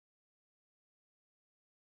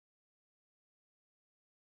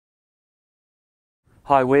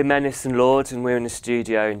Hi, we're Menace and Lords and we're in a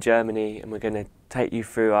studio in Germany and we're going to take you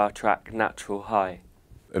through our track Natural High.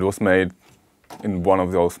 It was made in one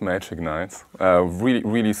of those magic nights.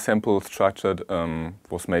 Really simple, structured,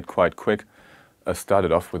 was made quite quick.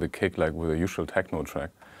 Started off with a kick like with a usual techno track.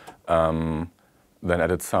 Then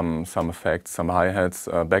added some effects, some hi-hats.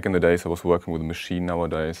 Back in the days I was working with a machine.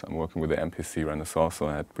 Nowadays I'm working with the MPC Renaissance,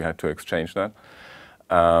 so we had to exchange that.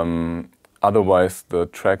 Otherwise, the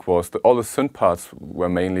track was, all the synth parts were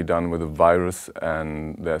mainly done with a virus,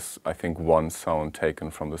 and there's, I think, one sound taken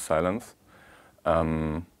from the silence.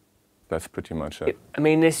 That's pretty much it. I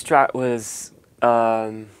mean, this track was,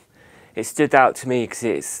 it stood out to me because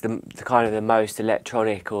it's the kind of the most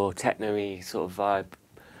electronic or techno-y sort of vibe,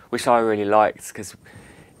 which I really liked because,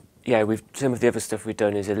 yeah, some of the other stuff we've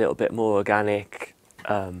done is a little bit more organic.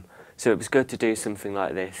 So it was good to do something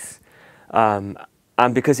like this.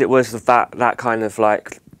 And because it was that kind of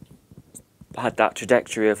like, had that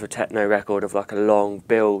trajectory of a techno record of like a long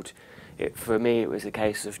build, for me it was a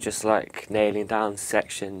case of just like nailing down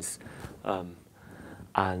sections and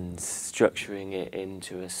structuring it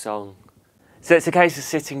into a song. So it's a case of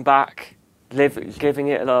sitting back, giving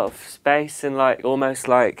it a lot of space and like almost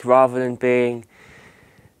like rather than being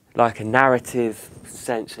like a narrative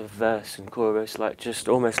sense of verse and chorus, like just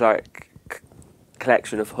almost like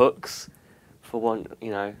collection of hooks. For one,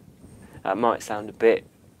 you know, that might sound a bit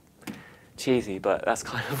cheesy, but that's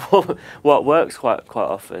kind of what works quite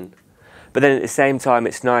often. But then at the same time,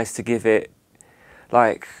 it's nice to give it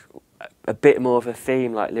like a bit more of a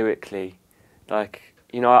theme, like lyrically. Like,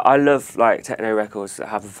 you know, I love like techno records that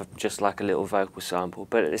have just like a little vocal sample,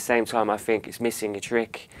 but at the same time, I think it's missing a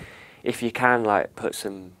trick. If you can like put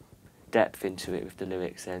some depth into it with the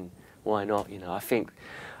lyrics, then why not? You know, I think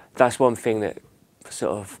that's one thing that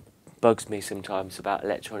sort of bugs me sometimes about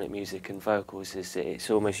electronic music and vocals is that it's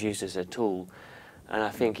almost used as a tool. And I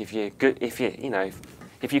think if you're good, if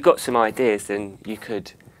you've got some ideas, then you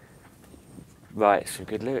could write some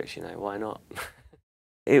good lyrics. You know, why not?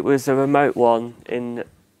 It was a remote one.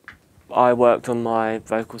 I worked on my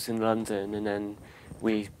vocals in London, and then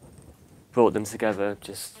we brought them together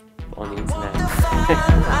just on the internet.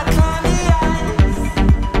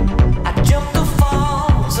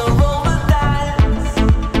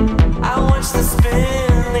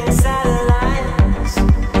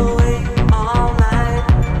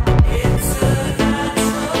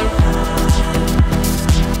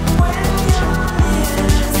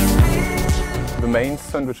 The main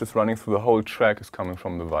synth which is running through the whole track is coming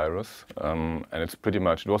from the virus, and it's pretty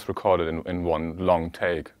much, it was recorded in one long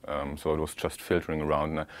take, so it was just filtering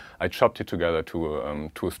around, and I chopped it together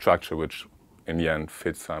to a structure which in the end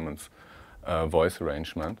fits Simon's voice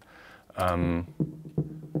arrangement.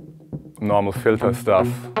 Normal filter stuff.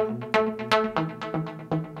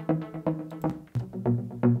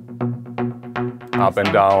 Up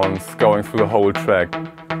and downs, going through the whole track.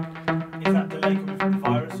 Is that delay coming from the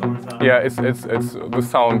virus, or is that? Yeah, it's the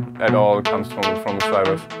sound at all comes from the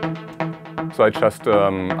virus. So I just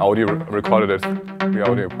audio recorded it, the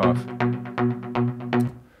audio part.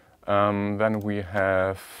 Then we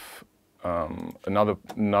have another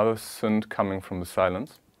synth coming from the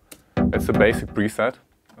silence. It's a basic preset.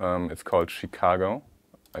 It's called Chicago.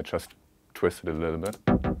 I just twisted it a little bit.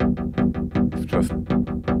 It's just,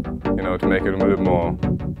 you know, to make it a little more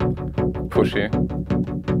pushy.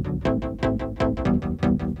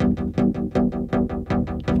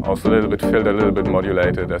 Also a little bit filtered, a little bit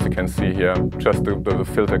modulated, as you can see here, just the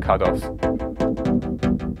filter cutoffs.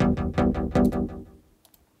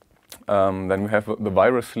 Then we have the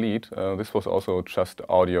virus lead. This was also just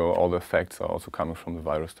audio. All the effects are also coming from the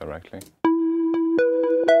virus directly.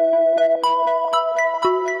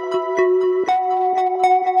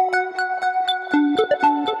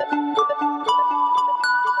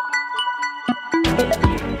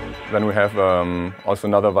 Then we have also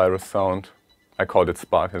another virus sound. I called it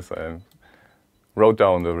Sparkles. I wrote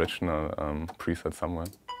down the original preset somewhere.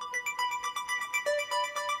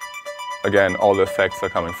 Again, all the effects are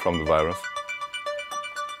coming from the virus.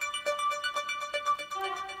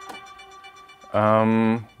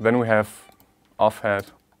 Then we have off-hat,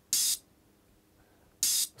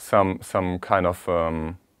 some kind of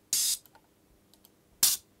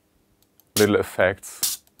little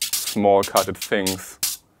effects, small cutted things.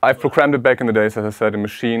 I've programmed it back in the days, as I said, in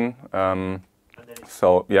Machine.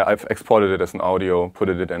 So yeah, I've exported it as an audio, put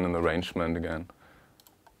it in an arrangement again.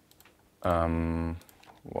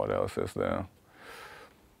 What else is there?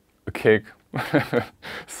 A kick,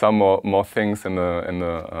 some more things in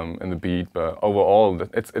the beat, but overall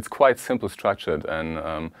it's quite simple structured,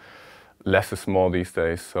 and less is more these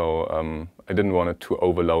days, so I didn't want it to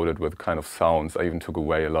overload it with kind of sounds. I even took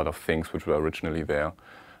away a lot of things which were originally there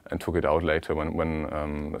and took it out later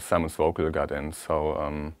when Simon's vocal got in. So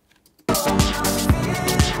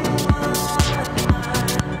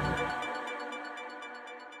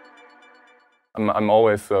I'm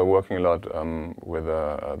always working a lot with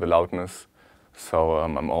the loudness, so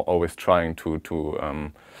I'm always trying to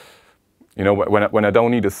you know, when I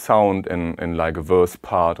don't need a sound in like a verse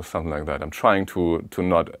part or something like that, I'm trying to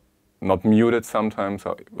not mute it sometimes.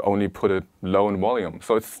 I only put it low in volume,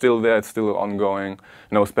 so it's still there, it's still ongoing.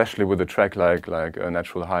 You know, especially with a track like a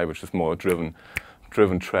Natural High, which is more driven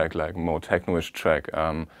track, like more techno-ish track.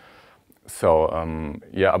 Yeah,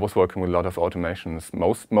 I was working with a lot of automations,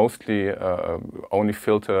 mostly only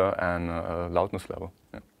filter and loudness level.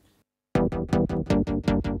 Yeah.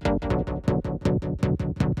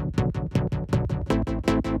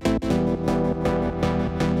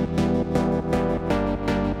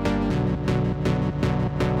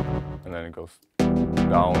 And then it goes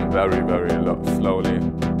down very, very slowly.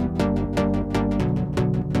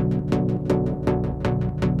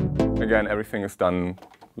 Again, everything is done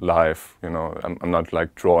live, you know. I'm not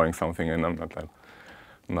like drawing something in. I'm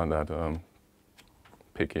not that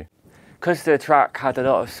picky. Because the track had a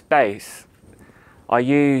lot of space, I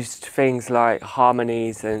used things like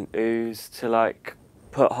harmonies and oohs to like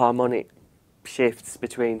put harmonic shifts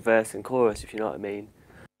between verse and chorus, if you know what I mean.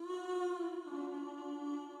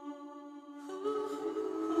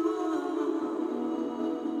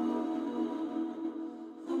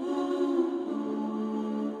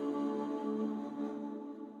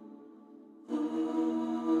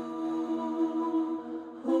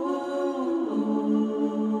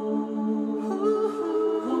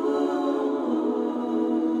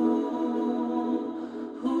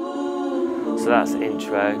 So that's the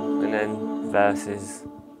intro, and then verses.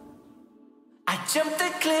 I jumped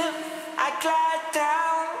the cliff, I glide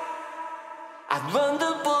down, I run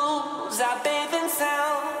the bulls, I bathe in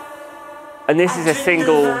sound. And this is a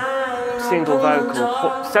single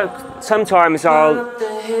vocal. So sometimes I'll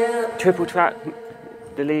triple track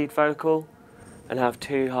the lead vocal and have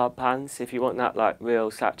 2 hard pans if you want that like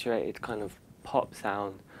real saturated kind of pop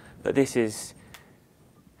sound. But this is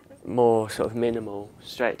more sort of minimal,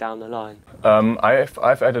 straight down the line.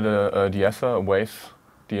 I've added a de-esser, a wave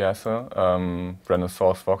de-esser, ran a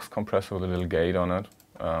Source Vox compressor with a little gate on it,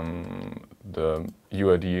 the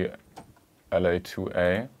UAD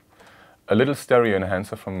LA2A, a little stereo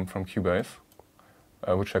enhancer from Cubase,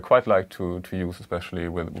 which I quite like to use, especially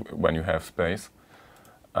when you have space.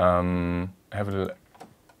 I have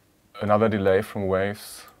another delay from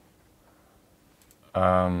Waves.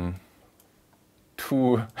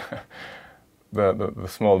 2 the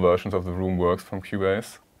small versions of the Room Works from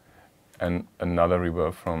Cubase, and another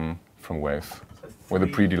reverb from Waves, so with a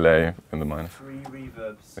pre-delay in the minus. 3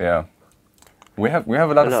 reverbs. Yeah, we have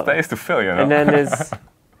a lot of space to fill, you know. And then there's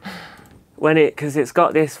because it's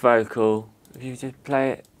got this vocal. If you just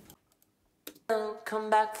play it. Come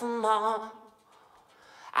back from home.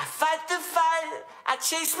 I fight the fight, I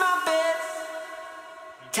chase my best.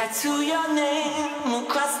 Tattoo your name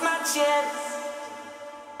across my chest.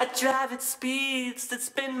 I drive at speeds that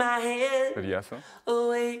spin my head.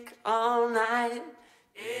 Awake all night.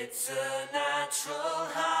 It's a natural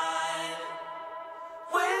high.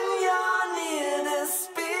 When you're near the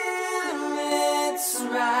spirit's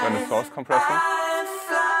right. When the source compression. I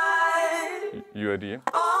fly. UAD.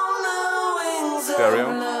 On the wings stereo.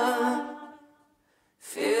 of love.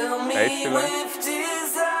 Fill me H delay. with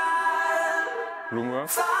desire. Room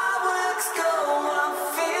Works. Fireworks go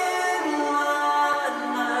off in my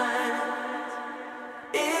mind.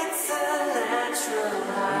 It's a natural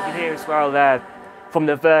high. You can hear as well there, from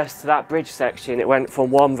the verse to that bridge section, it went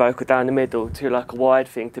from one vocal down the middle to like a wide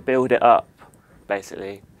thing to build it up,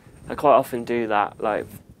 basically. I quite often do that, like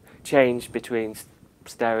change between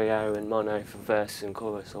stereo and mono for verse and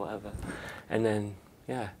chorus or whatever, and then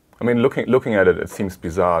yeah. I mean, looking at it, it seems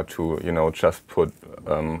bizarre to, you know, just put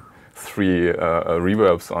 3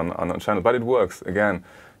 reverbs on a channel, but it works. Again,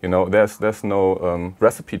 you know, there's no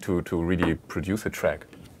recipe to really produce a track.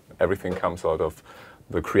 Everything comes out of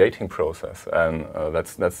the creating process, and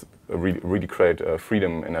that's a really great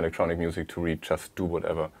freedom in electronic music to really just do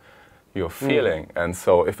whatever you're feeling. And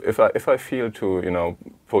so if I feel to, you know,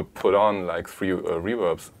 put on like 3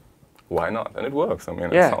 reverbs, why not? And it works. I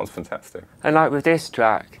mean, yeah. It sounds fantastic. And like with this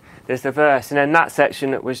track, there's the verse, and then that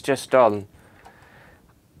section that was just on,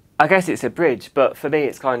 I guess it's a bridge, but for me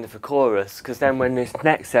it's kind of a chorus, because then when this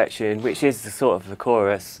next section, which is the sort of the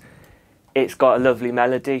chorus, it's got a lovely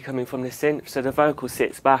melody coming from the synth, so the vocal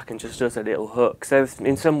sits back and just does a little hook. So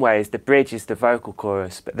in some ways the bridge is the vocal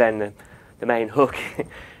chorus, but then the main hook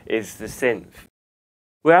is the synth.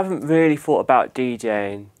 We haven't really thought about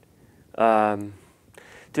DJing.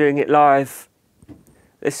 Doing it live,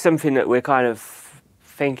 it's something that we're kind of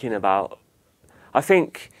thinking about. I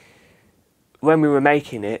think when we were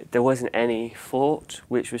making it, there wasn't any thought,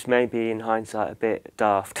 which was maybe in hindsight a bit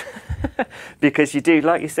daft. Because you do,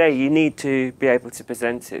 like you say, you need to be able to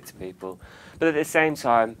present it to people. But at the same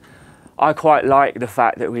time, I quite like the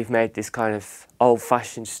fact that we've made this kind of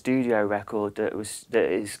old-fashioned studio record that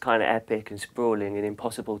is kind of epic and sprawling and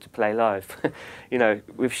impossible to play live. You know,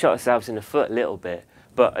 we've shot ourselves in the foot a little bit,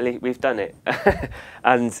 but at least we've done it.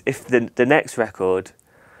 And if the next record,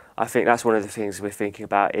 I think that's one of the things we're thinking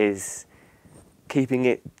about, is keeping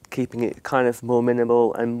it kind of more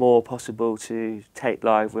minimal and more possible to take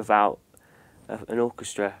live without an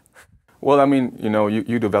orchestra. Well, I mean, you know,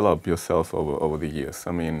 you develop yourself over the years.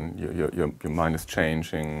 I mean, your mind is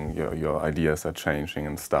changing, your ideas are changing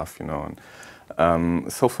and stuff, you know.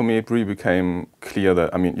 And so for me, it really became clear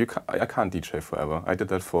that, I mean, I can't DJ forever. I did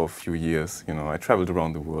that for a few years, you know. I traveled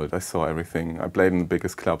around the world, I saw everything, I played in the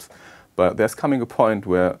biggest clubs. But there's coming a point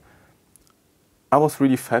where I was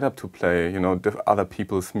really fed up to play, you know, other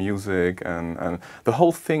people's music, and the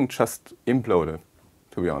whole thing just imploded,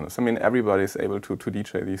 to be honest. I mean, everybody's able to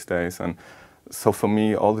DJ these days, and so for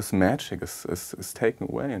me, all this magic is taken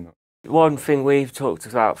away. You know? One thing we've talked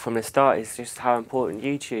about from the start is just how important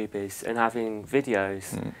YouTube is, and having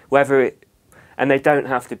videos, and they don't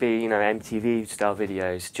have to be, you know, MTV style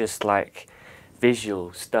videos, just like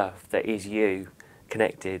visual stuff that is you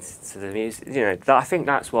connected to the music. You know, I think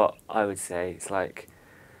that's what I would say. It's like,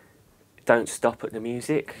 don't stop at the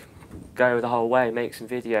music, go the whole way, make some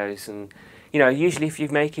videos. And you know, usually if you're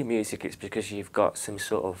making music, it's because you've got some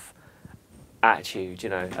sort of attitude, you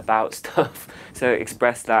know, about stuff. So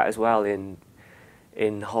express that as well in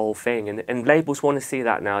the whole thing. And labels want to see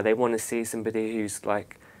that now. They want to see somebody who's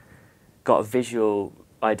like got a visual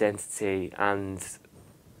identity and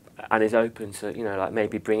is open to, you know, like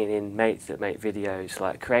maybe bringing in mates that make videos,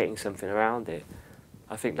 like creating something around it.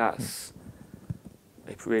 I think that's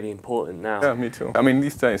really important now. Yeah, me too. I mean,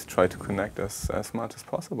 these days, try to connect us as much as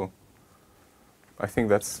possible. I think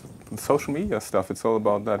that's social media stuff. It's all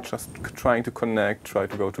about that, just trying to connect, try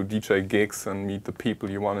to go to DJ gigs and meet the people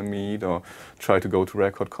you want to meet, or try to go to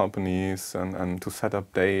record companies and to set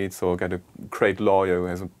up dates, or get a great lawyer who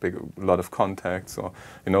has a lot of contacts, or,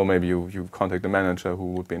 you know, maybe you contact a manager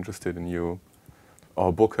who would be interested in you, or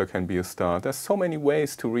a booker can be a start. There's so many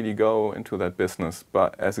ways to really go into that business,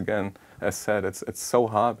 but as said, it's so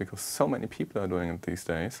hard because so many people are doing it these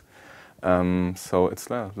days. So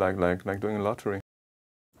it's like doing a lottery.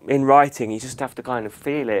 In writing, you just have to kind of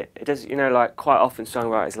feel it. It does, you know, like quite often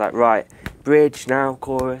songwriters like, right, bridge, now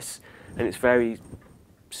chorus, and it's very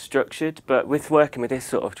structured. But with working with this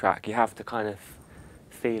sort of track, you have to kind of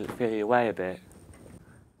feel your way a bit.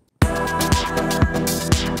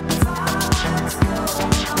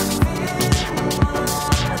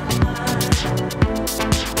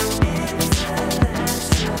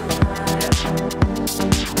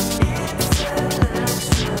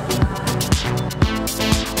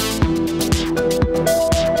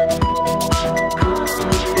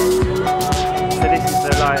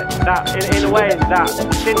 In a way, that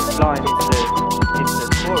synth line is the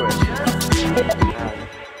chorus,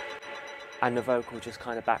 and the vocal just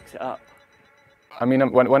kind of backs it up. I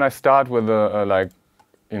mean, when I start with a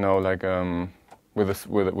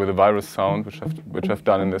with a virus sound, which I've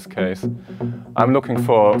done in this case, I'm looking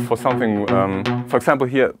for something. For example,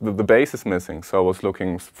 here the bass is missing, so I was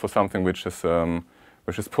looking for something which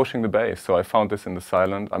is pushing the bass. So I found this in the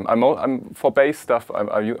silent. I'm for bass stuff.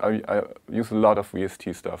 I use a lot of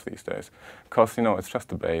VST stuff these days, because, you know, it's just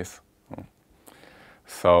the bass.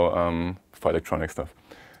 So for electronic stuff.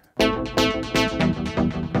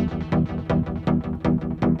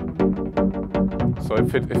 So it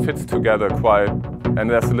fits together quite, and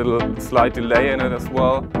there's a little slight delay in it as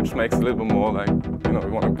well, which makes it a little bit more like, you know,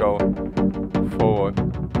 you want to go forward.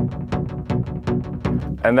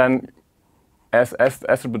 And then as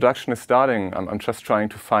the production is starting, I'm just trying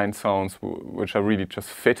to find sounds which are really just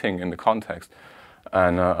fitting in the context,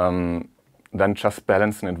 and then just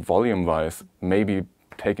balancing it volume-wise, maybe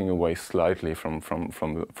taking away slightly from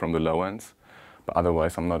the low ends, but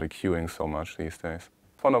otherwise I'm not EQing so much these days.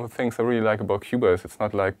 One of the things I really like about Cubase, it's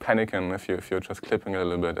not like panicking if you're just clipping it a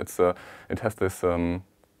little bit. It has this,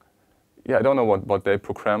 yeah, I don't know what they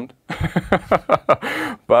programmed,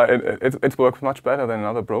 But it works much better than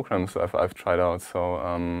other programs I've tried out. So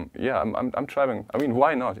yeah, I'm trying. I mean,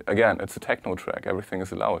 why not? Again, it's a techno track. Everything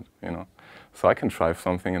is allowed, you know. So I can try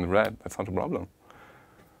something in red. That's not a problem.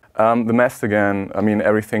 The mask again. I mean,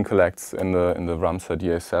 everything collects in the Ramsar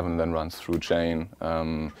DA7, then runs through chain.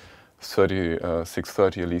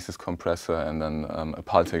 630 Elise's compressor, and then a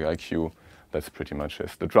Pultec IQ. That's pretty much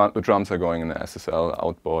it. The drums are going in the SSL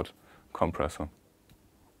outboard compressor.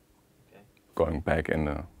 Okay. Going back in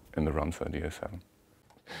the Ramsar DA7.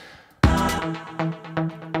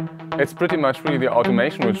 It's pretty much really the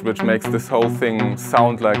automation which makes this whole thing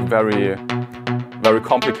sound like very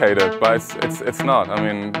complicated, but it's not. I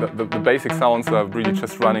mean, the basic sounds are really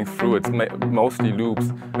just running through. It's mostly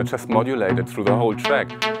loops. They're just modulated through the whole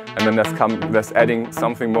track. And then there's adding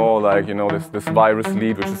something more like, you know, this virus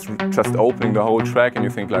lead, which is just opening the whole track, and you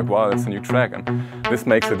think like, wow, that's a new track. And this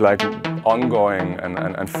makes it like ongoing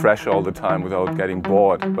and fresh all the time without getting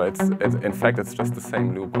bored. But in fact, it's just the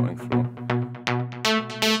same loop going through.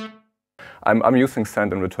 I'm using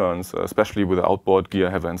send and returns, especially with the outboard gear I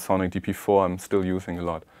have in Sonic DP4. I'm still using a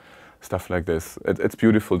lot. Stuff like this. It's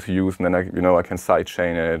beautiful to use, and then I can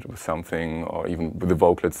sidechain it with something, or even with the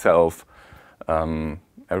vocal itself.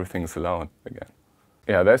 Everything is allowed again.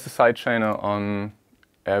 Yeah, there's a sidechainer on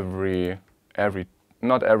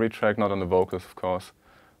not every track, not on the vocals of course,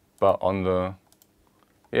 but on the,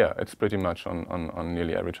 yeah, it's pretty much on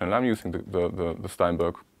nearly every channel. I'm using the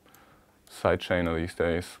Steinberg sidechainer these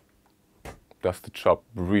days. Does the job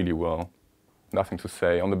really well. Nothing to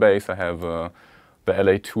say. On the bass I have the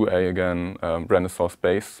LA2A again, Renaissance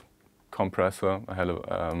bass compressor. I have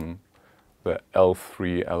the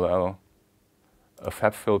L3LL. A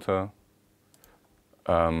FAB filter.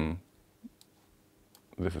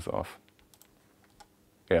 This is off.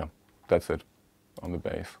 Yeah, that's it on the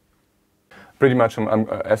bass. Pretty much,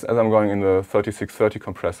 as I'm going in the 3630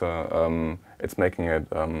 compressor, it's making it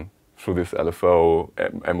through this LFO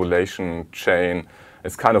emulation chain.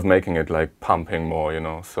 It's kind of making it like pumping more, you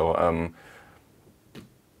know. So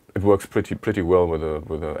it works pretty well with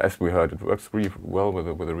the, as we heard, it works really well with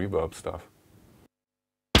the reverb stuff.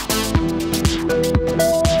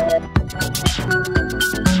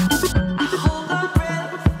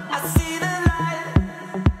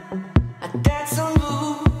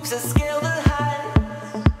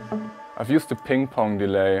 I've used the ping pong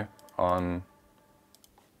delay on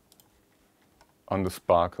the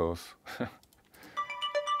sparkles.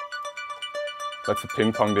 That's a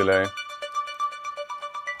ping pong delay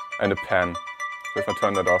and a pan. So if I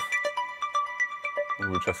turn that off, it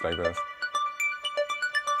will be just like this.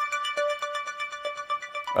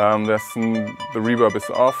 The reverb is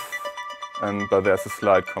off, but there's a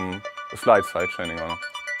slide sidechaining on.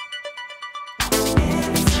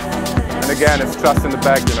 And again, it's just in the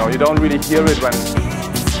back, you know. You don't really hear it when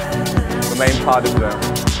the main part is there.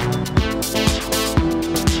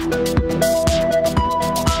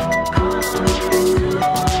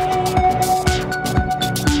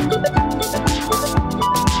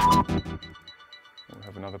 We'll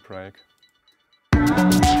have another break.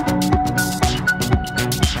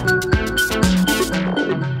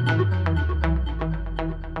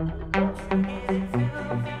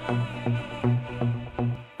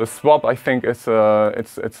 The swap, I think, is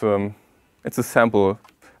it's a sample,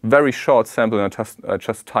 very short sample, and I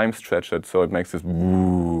just time stretch it, so it makes this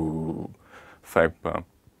woo effect.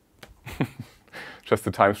 Just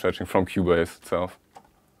the time stretching from Cubase itself.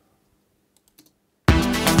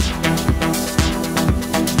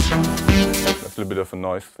 That's a little bit of a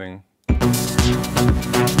noise thing.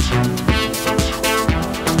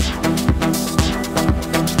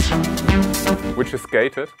 Which is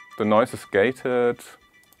gated. The noise is gated,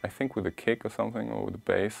 I think with a kick or something, or with a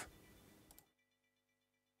bass.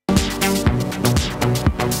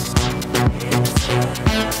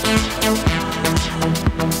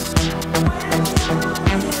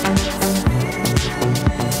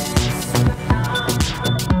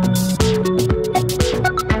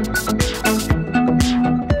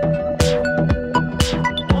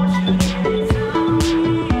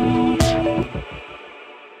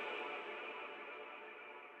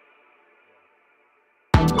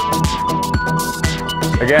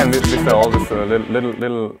 Again, these are all these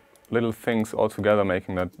little things all together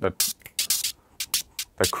making that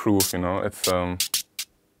groove, you know. It's the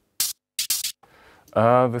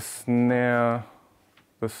snare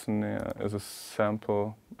is a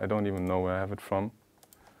sample. I don't even know where I have it from.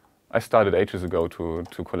 I started ages ago to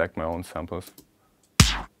collect my own samples.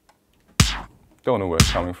 Don't know where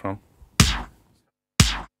it's coming from.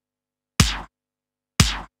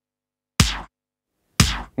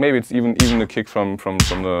 maybe it's even a kick from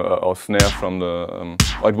the or snare from the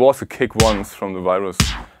or it was a kick once from the virus,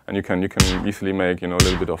 and you can easily make, you know, a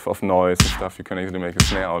little bit of noise and stuff. You can easily make a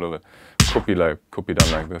snare out of it. Could be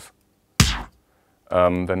done like this.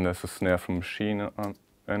 Then there's a snare from Machine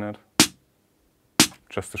in it,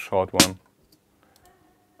 just a short one.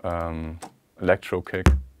 Electro kick,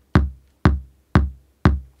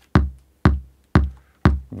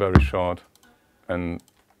 very short, and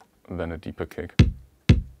then a deeper kick.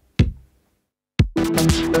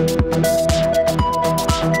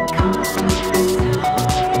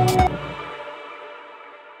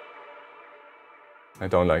 I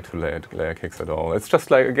don't like to layer kicks at all. It's just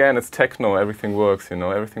like, again, it's techno, everything works, you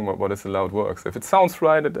know, everything what is allowed works. If it sounds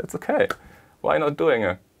right, it's okay. Why not doing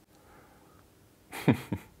it?